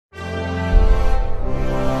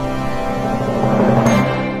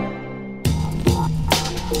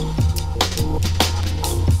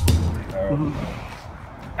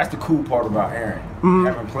cool part about Aaron.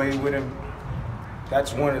 Having played with him,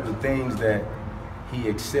 that's one of the things that he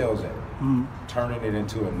excels at. Turning it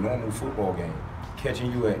into a normal football game,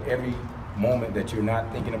 catching you at every moment that you're not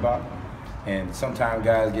thinking about. And sometimes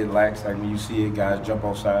guys get lax, like when you see it, guys jump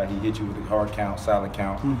offside, he hits you with a hard count, solid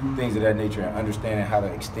count, things of that nature, and understanding how to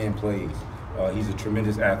extend plays. He's a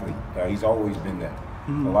tremendous athlete. He's always been that.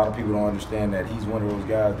 A lot of people don't understand that he's one of those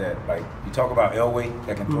guys that, like, you talk about Elway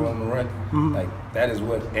that can throw him and run, like, that is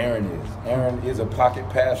what Aaron is. Aaron is a pocket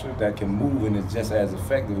passer that can move and is just as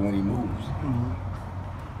effective when he moves.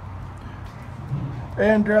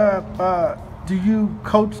 And do you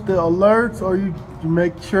coach the alerts, or you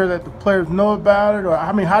make sure that the players know about it, or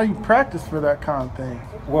I mean, how do you practice for that kind of thing?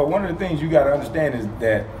 Well, one of the things you got to understand is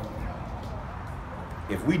that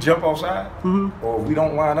if we jump offside or if we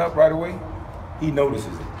don't line up right away, he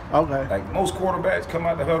notices it. Okay. Like most quarterbacks come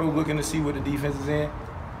out the huddle looking to see what the defense is in.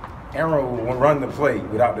 Aaron will run the play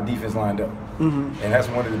without the defense lined up. And that's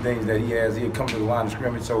one of the things that he has. He'll come to the line of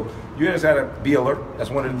scrimmage. So you just have to be alert. That's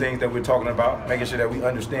one of the things that we're talking about, making sure that we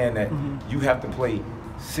understand that you have to play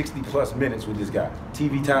 60+ minutes with this guy.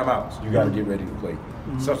 TV timeouts, you got to get ready to play.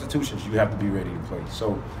 Substitutions, you have to be ready to play.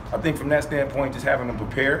 So I think from that standpoint, just having them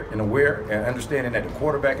prepared and aware and understanding that the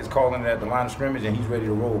quarterback is calling it at the line of scrimmage and he's ready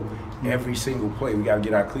to roll every single play. We got to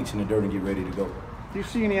get our cleats in the dirt and get ready to go. Do you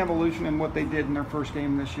see any evolution in what they did in their first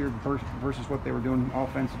game this year versus what they were doing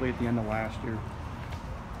offensively at the end of last year?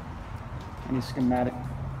 Any schematic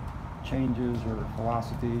changes or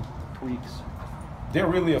philosophy tweaks? They're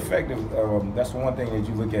really effective. That's the one thing that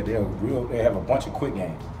you look at. They have a bunch of quick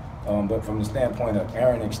games. But from the standpoint of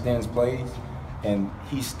Aaron extends plays, and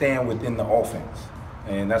he's staying within the offense.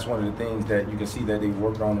 And that's one of the things that you can see that they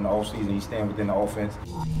worked on in the offseason. He's staying within the offense.